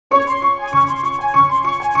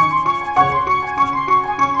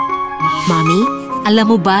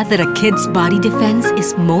Alam mo ba that a kid's body defense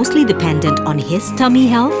is mostly dependent on his tummy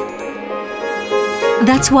health?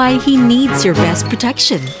 That's why he needs your best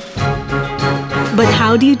protection. But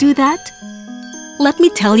how do you do that? Let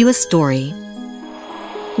me tell you a story.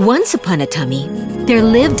 Once upon a tummy, there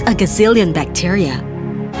lived a gazillion bacteria.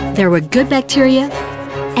 There were good bacteria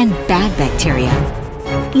and bad bacteria.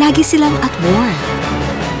 Lagi silang at war.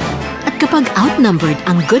 At kapag outnumbered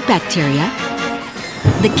ang good bacteria,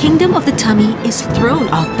 the kingdom of the tummy is thrown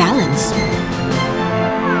off balance.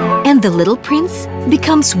 And the little prince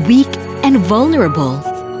becomes weak and vulnerable.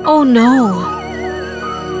 Oh no!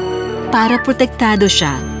 Para protektado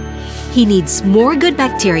siya, he needs more good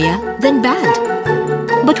bacteria than bad.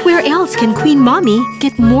 But where else can Queen Mommy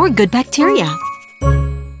get more good bacteria?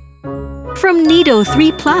 From NIDO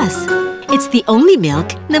 3+, it's the only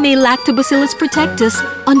milk na may Lactobacillus PROTECTUS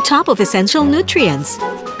on top of essential nutrients.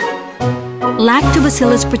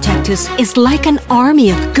 Lactobacillus PROTECTUS is like an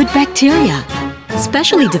army of good bacteria,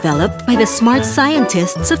 specially developed by the smart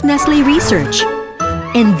scientists of Nestle Research.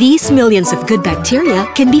 And these millions of good bacteria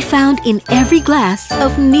can be found in every glass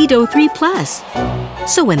of NIDO 3+.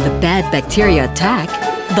 So when the bad bacteria attack,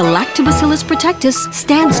 the Lactobacillus PROTECTUS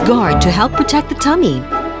stands guard to help protect the tummy.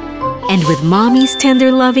 And with Mommy's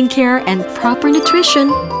tender loving care and proper nutrition,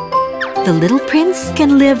 the little prince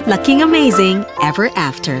can live laking amazing ever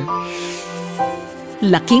after.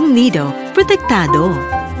 Laking Nido, protektado.